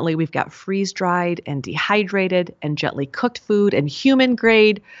recently we've got freeze-dried and dehydrated and gently cooked food and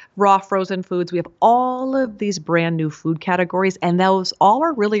human-grade raw frozen foods. We have all of these brand new food categories, and those all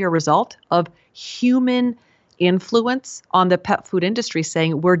are really a result of human influence on the pet food industry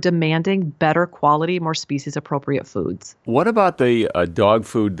saying we're demanding better quality, more species appropriate foods. What about the dog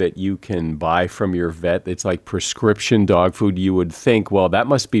food that you can buy from your vet? It's like prescription dog food. You would think, well, that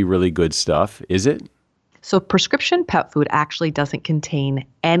must be really good stuff. Is it? So prescription pet food actually doesn't contain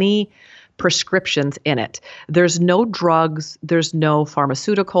any prescriptions in it. There's no drugs, there's no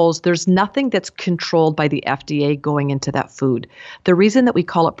pharmaceuticals, there's nothing that's controlled by the FDA going into that food. The reason that we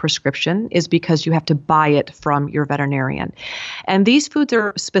call it prescription is because you have to buy it from your veterinarian. And these foods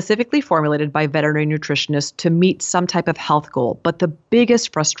are specifically formulated by veterinary nutritionists to meet some type of health goal. But the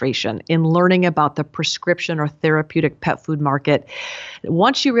biggest frustration in learning about the prescription or therapeutic pet food market,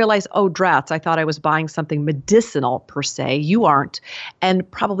 once you realize, oh, drats, I thought I was buying something medicinal per se, you aren't. And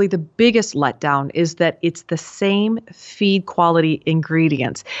probably the biggest letdown is that it's the same feed quality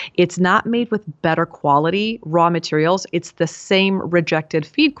ingredients. It's not made with better quality raw materials. It's the same rejected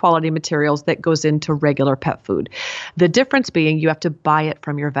feed quality materials that goes into regular pet food. The difference being you have to buy it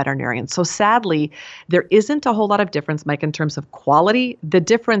from your veterinarian. So sadly, there isn't a whole lot of difference, Mike, in terms of quality. The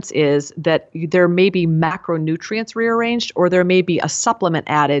difference is that there may be macronutrients rearranged or there may be a supplement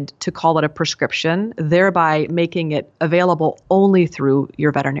added to call it a prescription, thereby making it available only through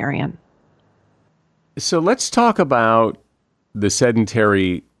your veterinarian. So let's talk about the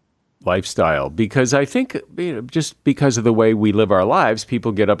sedentary lifestyle, because I think just because of the way we live our lives,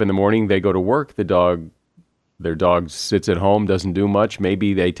 people get up in the morning, they go to work, their dog sits at home, doesn't do much.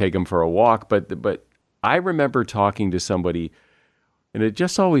 Maybe they take him for a walk, but I remember talking to somebody, and it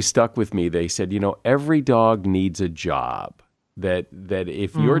just always stuck with me. They said, every dog needs a job. That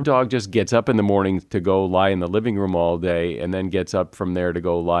if your dog just gets up in the morning to go lie in the living room all day and then gets up from there to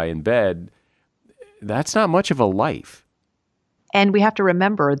go lie in bed, that's not much of a life. And we have to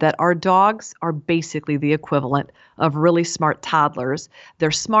remember that our dogs are basically the equivalent of really smart toddlers.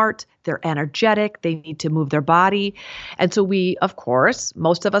 They're smart, they're energetic, they need to move their body. And so we, of course,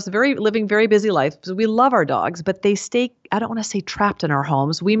 most of us living very busy lives, so we love our dogs, but they stay, I don't want to say trapped in our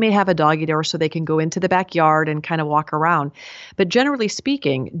homes. We may have a doggy door so they can go into the backyard and kind of walk around. But generally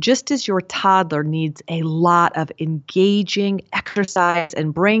speaking, just as your toddler needs a lot of engaging exercise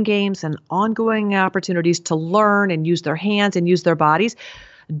and brain games and ongoing opportunities to learn and use their hands and use their bodies,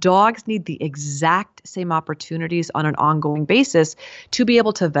 dogs need the exact same opportunities on an ongoing basis to be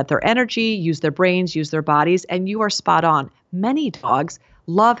able to vet their energy, use their brains, use their bodies. And you are spot on. Many dogs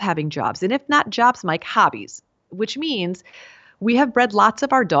love having jobs. And if not jobs, Mike, hobbies, which means we have bred lots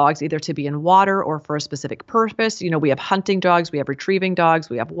of our dogs either to be in water or for a specific purpose. We have hunting dogs, we have retrieving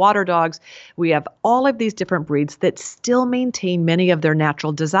dogs, we have water dogs. We have all of these different breeds that still maintain many of their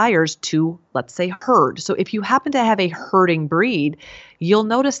natural desires to, let's say, herd. So if you happen to have a herding breed, you'll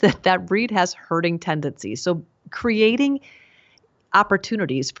notice that that breed has herding tendencies. So creating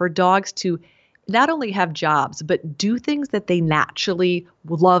opportunities for dogs to not only have jobs, but do things that they naturally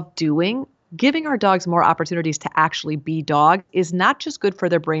love doing. Giving our dogs more opportunities to actually be dog is not just good for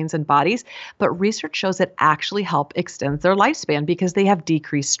their brains and bodies, but research shows it actually help extend their lifespan because they have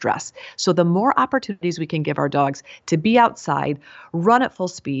decreased stress. So the more opportunities we can give our dogs to be outside, run at full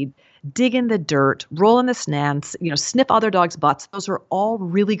speed, dig in the dirt, roll in the sand, sniff other dogs' butts, those are all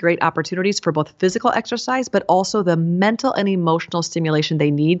really great opportunities for both physical exercise, but also the mental and emotional stimulation they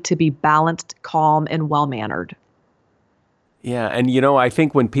need to be balanced, calm, and well-mannered. Yeah, and I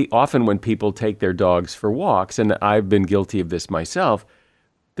think often when people take their dogs for walks, and I've been guilty of this myself,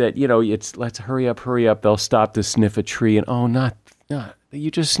 that it's let's hurry up. They'll stop to sniff a tree, and not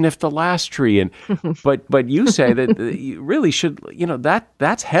you just sniffed the last tree, and but you say that you really should,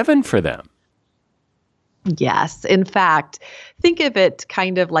 that's heaven for them. Yes. In fact, think of it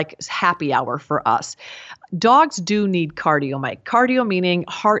kind of like happy hour for us. Dogs do need cardio, Mike. Cardio meaning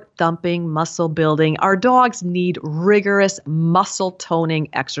heart thumping, muscle building. Our dogs need rigorous muscle toning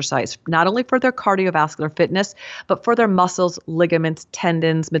exercise, not only for their cardiovascular fitness, but for their muscles, ligaments,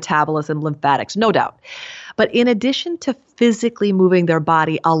 tendons, metabolism, lymphatics, no doubt. But in addition to physically moving their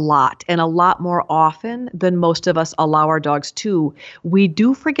body a lot and a lot more often than most of us allow our dogs to, we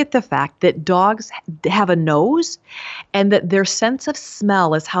do forget the fact that dogs have a nose and that their sense of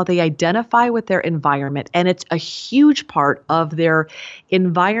smell is how they identify with their environment. And it's a huge part of their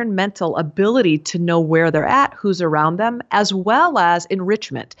environmental ability to know where they're at, who's around them, as well as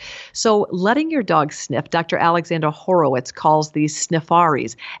enrichment. So letting your dog sniff, Dr. Alexander Horowitz calls these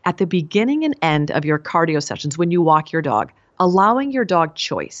sniffaries, at the beginning and end of your cardio sessions when you walk your dog, allowing your dog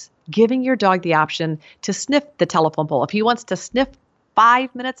choice, giving your dog the option to sniff the telephone pole. If he wants to sniff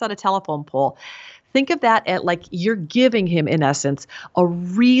 5 minutes on a telephone pole, think of that at like you're giving him, in essence, a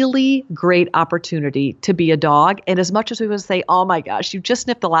really great opportunity to be a dog. And as much as we would say, oh my gosh, you just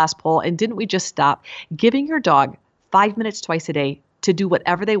sniffed the last pole and didn't we just stop? Giving your dog 5 minutes twice a day to do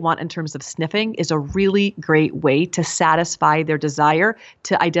whatever they want in terms of sniffing is a really great way to satisfy their desire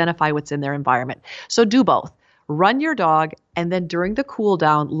to identify what's in their environment. So do both. Run your dog, and then during the cool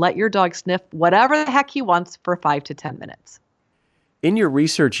down, let your dog sniff whatever the heck he wants for 5 to 10 minutes. In your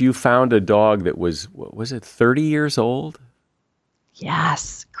research, you found a dog that was it 30 years old?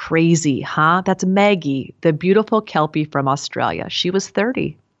 Yes, crazy, huh? That's Maggie, the beautiful Kelpie from Australia. She was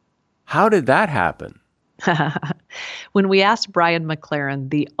 30. How did that happen? When we asked Brian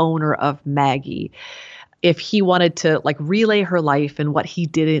McLaren, the owner of Maggie, if he wanted to like relay her life and what he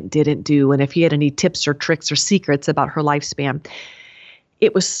didn't do, and if he had any tips or tricks or secrets about her lifespan,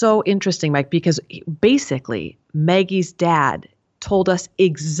 it was so interesting, Mike, because basically Maggie's dad told us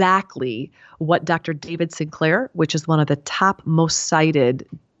exactly what Dr. David Sinclair, which is one of the top most cited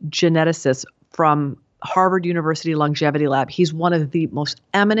geneticists from Harvard University Longevity Lab. He's one of the most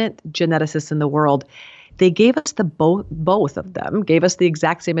eminent geneticists in the world. They gave us both of them gave us the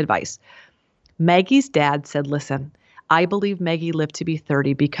exact same advice. Maggie's dad said, listen, I believe Maggie lived to be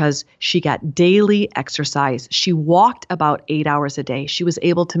 30 because she got daily exercise. She walked about 8 hours a day. She was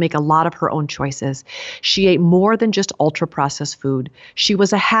able to make a lot of her own choices. She ate more than just ultra-processed food. She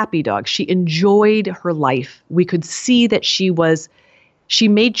was a happy dog. She enjoyed her life. We could see that she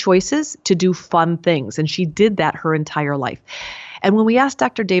made choices to do fun things, and she did that her entire life. And when we asked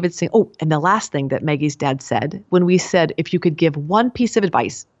Dr. David Singh, and the last thing that Maggie's dad said, when we said, if you could give one piece of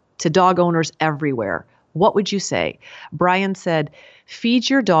advice to dog owners everywhere, what would you say? Brian said, feed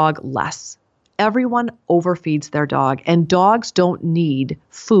your dog less. Everyone overfeeds their dog, and dogs don't need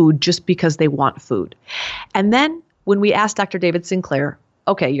food just because they want food. And then when we asked Dr. David Sinclair,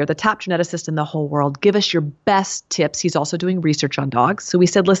 okay, you're the top geneticist in the whole world, give us your best tips. He's also doing research on dogs. So we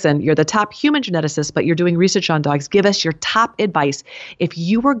said, listen, you're the top human geneticist, but you're doing research on dogs. Give us your top advice. If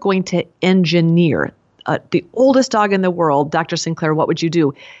you were going to engineer the oldest dog in the world, Dr. Sinclair, what would you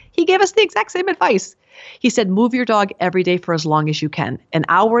do? He gave us the exact same advice. He said, move your dog every day for as long as you can. An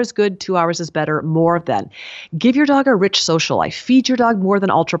hour is good, 2 hours is better, more of them. Give your dog a rich social life. Feed your dog more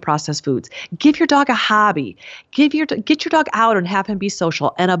than ultra-processed foods. Give your dog a hobby. Get your dog out and have him be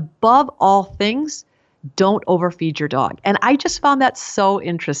social. And above all things, don't overfeed your dog. And I just found that so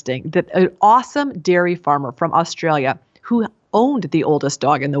interesting that an awesome dairy farmer from Australia who owned the oldest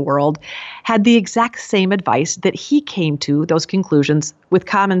dog in the world had the exact same advice that he came to those conclusions with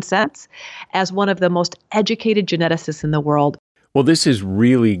common sense as one of the most educated geneticists in the world. Well, this is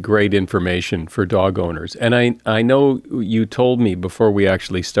really great information for dog owners. And I know you told me before we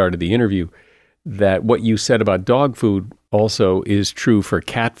actually started the interview that what you said about dog food also is true for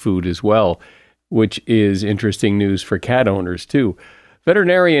cat food as well, which is interesting news for cat owners too.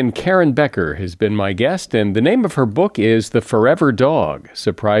 Veterinarian Karen Becker has been my guest, and the name of her book is The Forever Dog,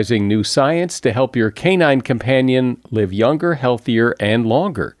 Surprising New Science to Help Your Canine Companion Live Younger, Healthier, and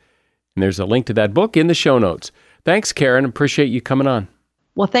Longer. And there's a link to that book in the show notes. Thanks, Karen. Appreciate you coming on.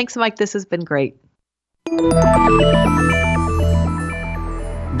 Well, thanks, Mike. This has been great.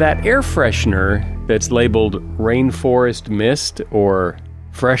 That air freshener that's labeled Rainforest Mist or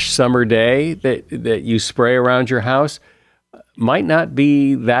Fresh Summer Day that you spray around your house might not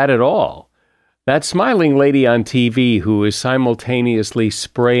be that at all. That smiling lady on TV who is simultaneously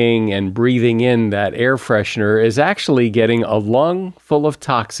spraying and breathing in that air freshener is actually getting a lung full of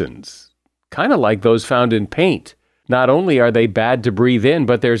toxins, kind of like those found in paint. Not only are they bad to breathe in,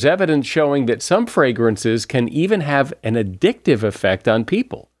 but there's evidence showing that some fragrances can even have an addictive effect on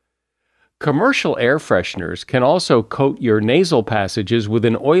people. Commercial air fresheners can also coat your nasal passages with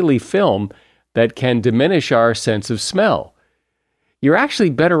an oily film that can diminish our sense of smell. You're actually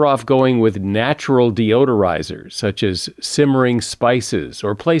better off going with natural deodorizers, such as simmering spices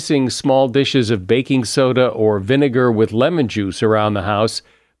or placing small dishes of baking soda or vinegar with lemon juice around the house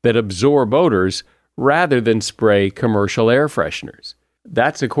that absorb odors rather than spray commercial air fresheners.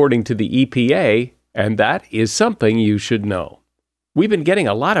 That's according to the EPA, and that is something you should know. We've been getting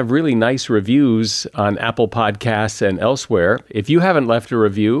a lot of really nice reviews on Apple Podcasts and elsewhere. If you haven't left a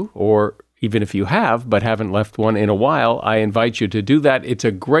review, or Even if you have, but haven't left one in a while, I invite you to do that. It's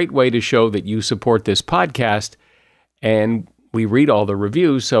a great way to show that you support this podcast, and we read all the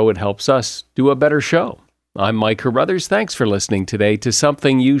reviews, so it helps us do a better show. I'm Mike Carruthers. Thanks for listening today to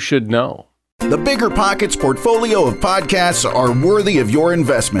Something You Should Know. The Bigger Pockets portfolio of podcasts are worthy of your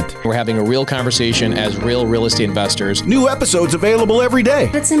investment. We're having a real conversation as real estate investors. New episodes available every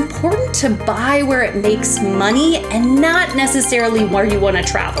day. It's important to buy where it makes money and not necessarily where you want to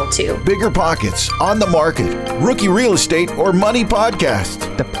travel to. Bigger Pockets, On the Market, Rookie Real Estate, or Money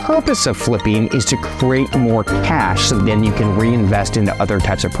Podcast. The purpose of flipping is to create more cash so then you can reinvest into other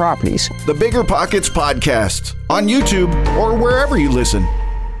types of properties. The Bigger Pockets Podcast on YouTube or wherever you listen.